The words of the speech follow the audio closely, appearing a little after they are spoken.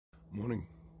Morning.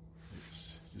 It's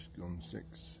just gone 6.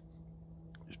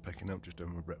 Just packing up, just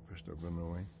having my breakfast. I've run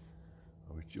away.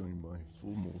 I was joined by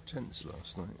 4 more tents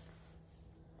last night.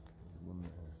 There's 1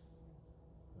 there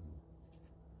and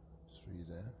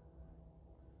 3 there.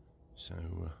 So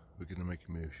we're going to make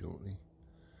a move shortly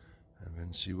and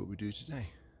then see what we do today.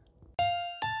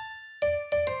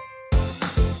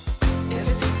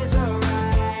 Everything is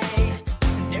alright,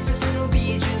 and everything will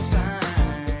be just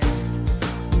fine.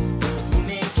 We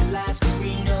make it last 'cause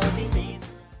we know these days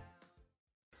are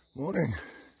right. Morning.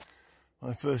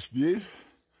 My first view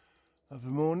of the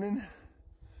morning.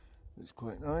 It's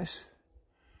quite nice.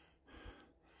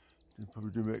 Did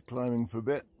probably do a bit of climbing for a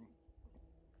bit.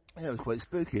 Yeah, it was quite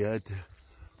spooky. I had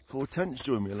 4 tents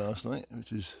join me last night,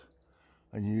 which is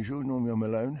unusual. Normally I'm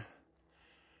alone.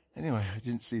 Anyway, I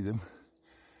didn't see them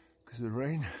because of the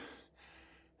rain.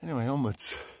 Anyway,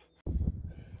 onwards.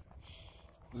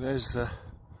 There's the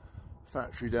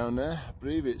factory down there. I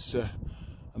believe it's a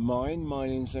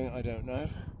mining something, I don't know.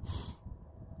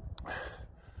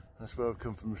 That's where I've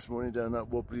come from this morning, down that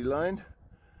wobbly line.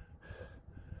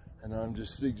 And I'm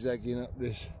just zigzagging up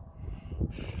this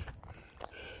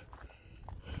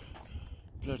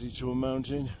bloody tall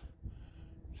mountain.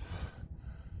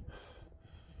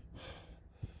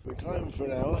 We're climbing for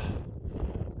an hour,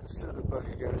 and still the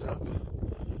bugger goes up.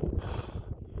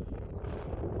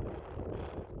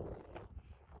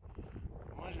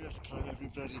 Why do we have to climb every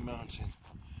bloody mountain?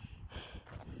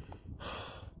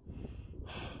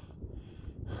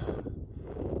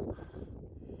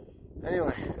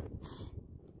 Anyway,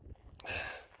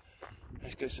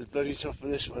 let's get to the bloody top of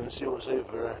this one and see what's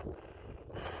over there.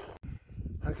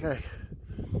 Okay,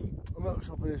 I'm up the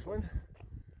top of this one.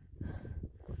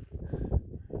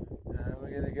 And we're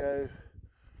going to go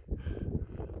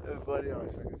over by the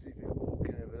ice. I can see people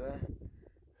walking over there.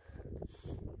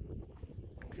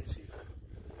 Okay, see.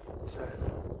 So,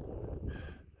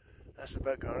 that's the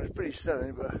background. It's pretty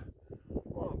stunning, but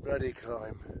what a bloody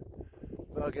climb.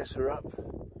 But I guess we're up.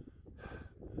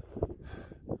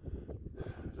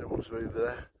 I don't know what's over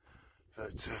there,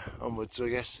 but onwards, I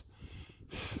guess.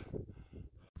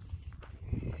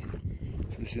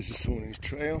 So this is this morning's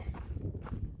trail.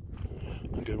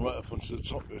 I'm going right up onto the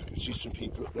top there. I can see some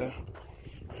people up there.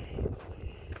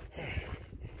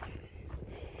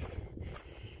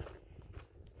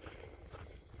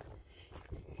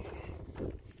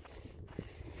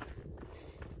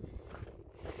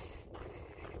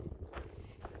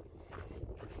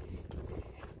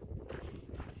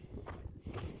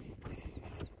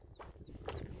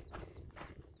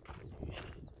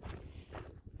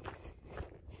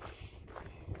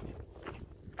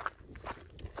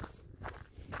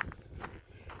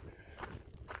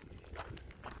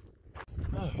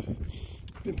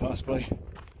 Been passed by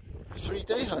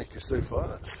 3-day hikers so far.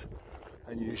 That's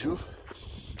unusual.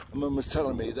 My mum was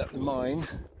telling me that they mine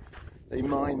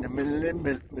the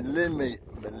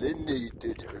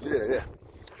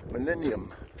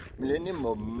millennium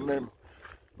or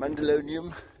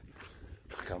mandalonium.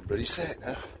 I can't really say it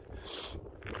now.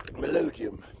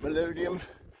 Melodium,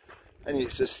 and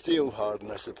it's a steel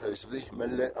hardener supposedly.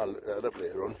 I'll look that up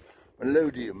later on.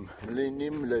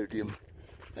 Melodium.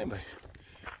 Anyway.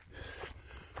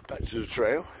 Back to the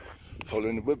trail,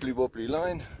 following the wibbly-wobbly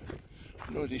line. I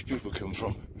don't know where these people come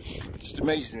from. It just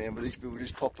amazes me, but these people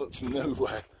just pop up from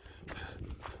nowhere.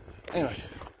 Anyway,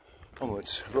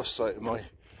 onwards. I've lost sight of my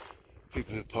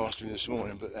people who passed me this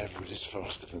morning, but everybody's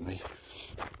faster than me.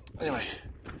 Anyway,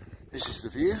 this is the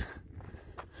view.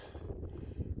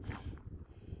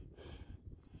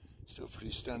 Still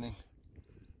pretty stunning.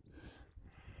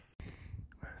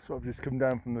 So I've just come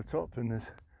down from the top, and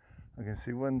I can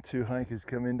see 2 hikers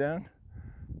coming down.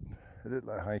 They look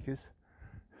like hikers.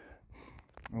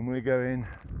 And we're going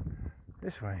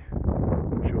this way.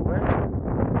 Not sure where.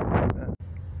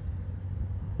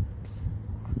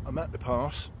 I'm at the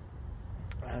pass,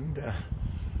 and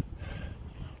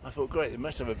I thought, great, they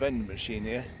must have a vending machine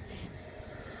here.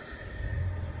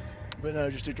 But no,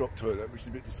 just a drop toilet, which is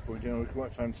a bit disappointing. I would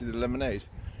quite fancy the lemonade.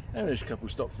 And there's a couple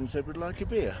stopped and said, would like a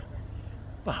beer.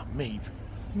 Well, me,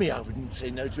 I wouldn't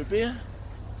say no to a beer,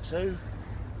 so.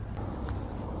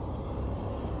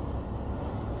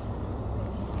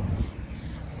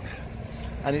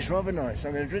 And it's rather nice.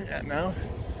 I'm going to drink that now,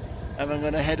 and I'm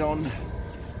going to head on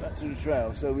back to the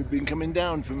trail. So we've been coming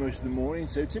down for most of the morning,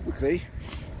 so typically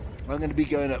I'm going to be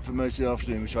going up for most of the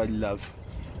afternoon, which I love.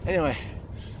 Anyway,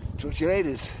 talk to you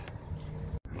later.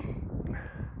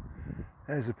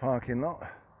 There's the parking lot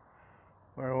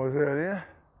where I was earlier.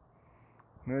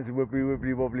 And there's a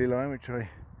wobbly line which I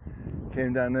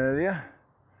came down earlier,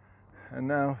 and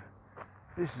now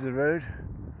this is the road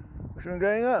which I'm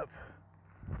going up.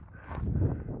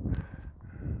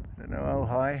 no how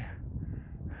high.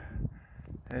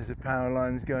 There's the power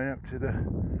lines going up to the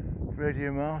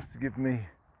radio mast to give me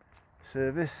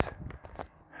service,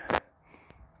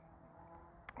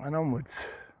 and onwards.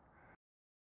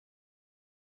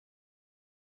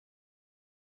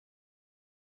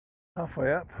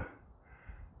 Halfway up,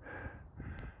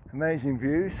 amazing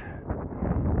views,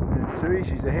 and it's so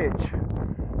easy to hitch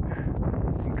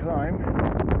and climb.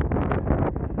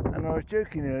 And I was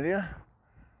joking earlier,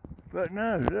 but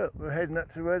no, look, we're heading up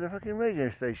to where the fucking radio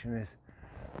station is,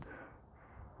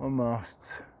 on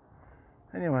masts.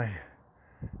 Anyway,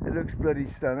 it looks bloody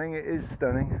stunning. It is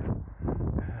stunning.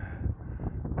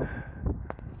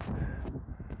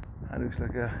 That looks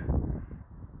like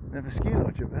another ski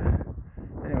lodge up there.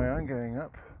 Anyway, I'm going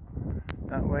up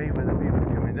that way where the people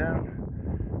are coming down.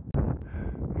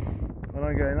 Well,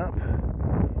 I'm going up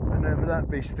and over that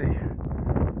beastie.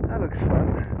 That looks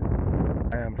fun.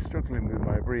 I am struggling with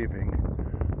my breathing.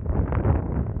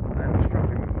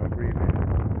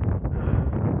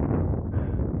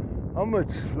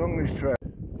 Onwards, along this trail.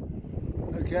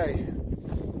 Okay,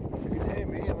 if you can hear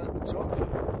me, I'm at the top.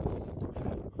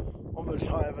 Almost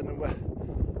higher than the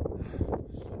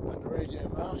radio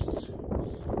masts.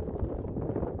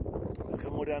 I'll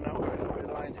come all down that railway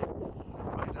line,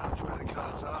 right down to where the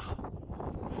cars are.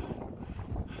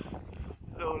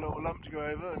 Little lump to go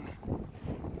over, and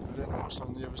I don't know what's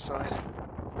on the other side.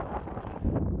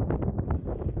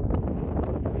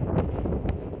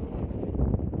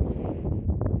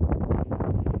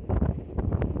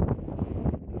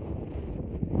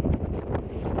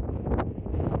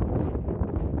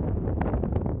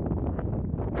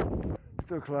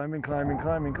 Still climbing. I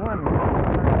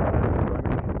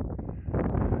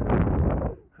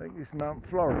think it's Mount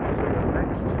Florence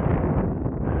next.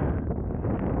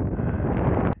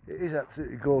 It is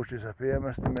absolutely gorgeous up here, I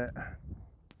must admit.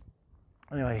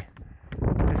 Anyway,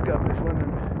 let's go up this one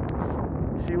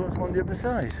and see what's on the other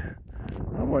side.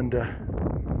 I wonder.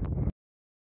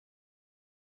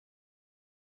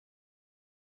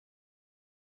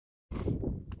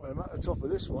 Well, I'm at the top of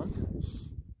this one,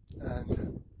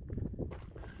 and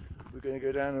we're going to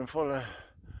go down and follow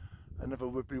another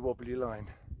wibbly wobbly line.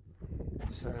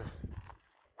 So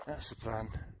that's the plan.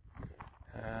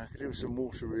 Could do with some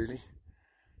water really.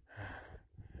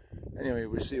 Anyway,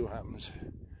 we'll see what happens.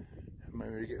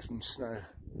 Maybe we get some snow,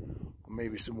 or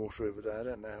maybe some water over there. I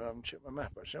don't know. I haven't checked my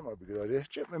map actually. That might be a good idea.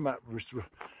 Check my map, Mr.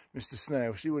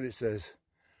 Snail. See what it says.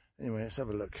 Anyway, let's have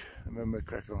a look and then we'll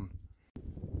crack on.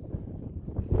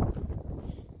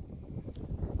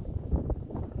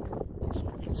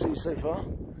 You can see so far,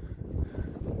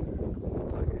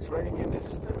 looks like it's raining in the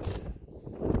distance.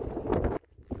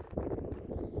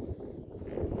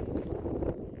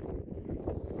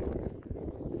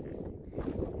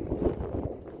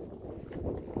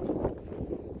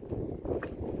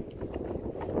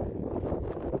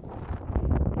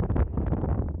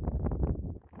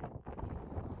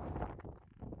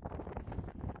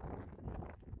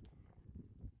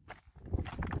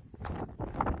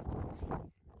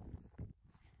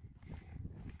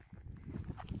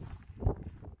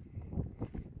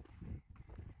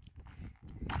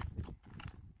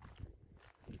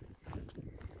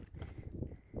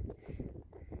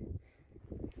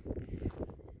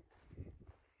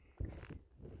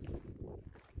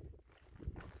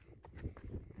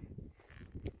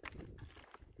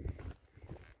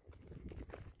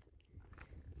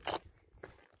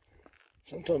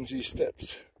 Sometimes these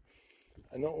steps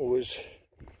are not always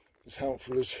as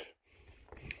helpful as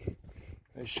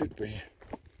they should be.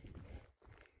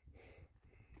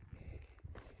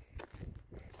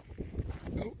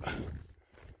 Oh.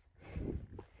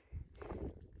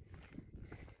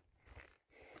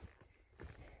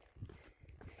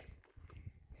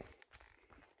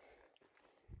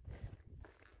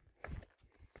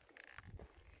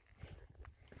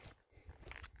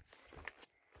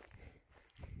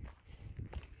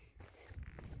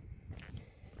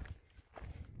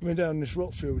 We're down this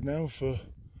rock field now for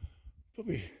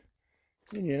probably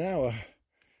nearly an hour.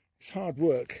 It's hard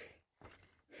work.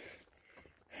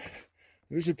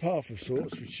 There is a path of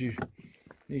sorts which you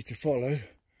need to follow,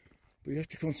 but you have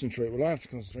to concentrate. Well, I have to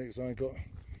concentrate because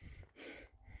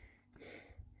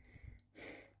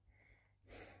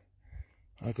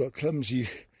I've got clumsy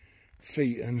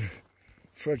feet and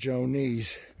fragile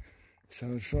knees, so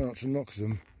I'm trying not to knock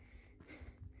them.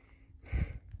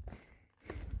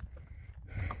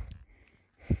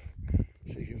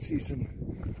 So you can see some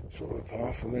sort of a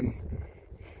path and then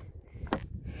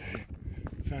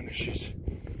vanishes.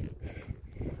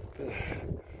 But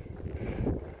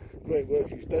great work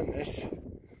he's done this.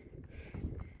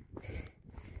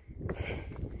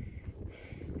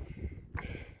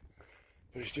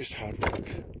 but it's just hard work.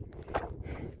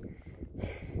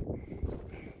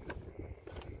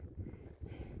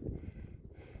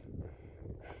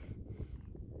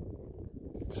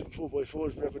 Some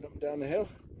 4x4s revving up and down the hill.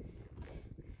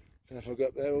 Don't know if I'll go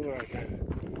up there or where I go.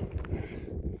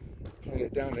 Trying to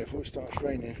get down there before it starts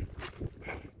raining.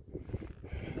 I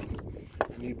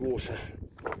need water.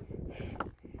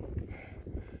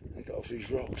 I get off these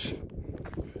rocks.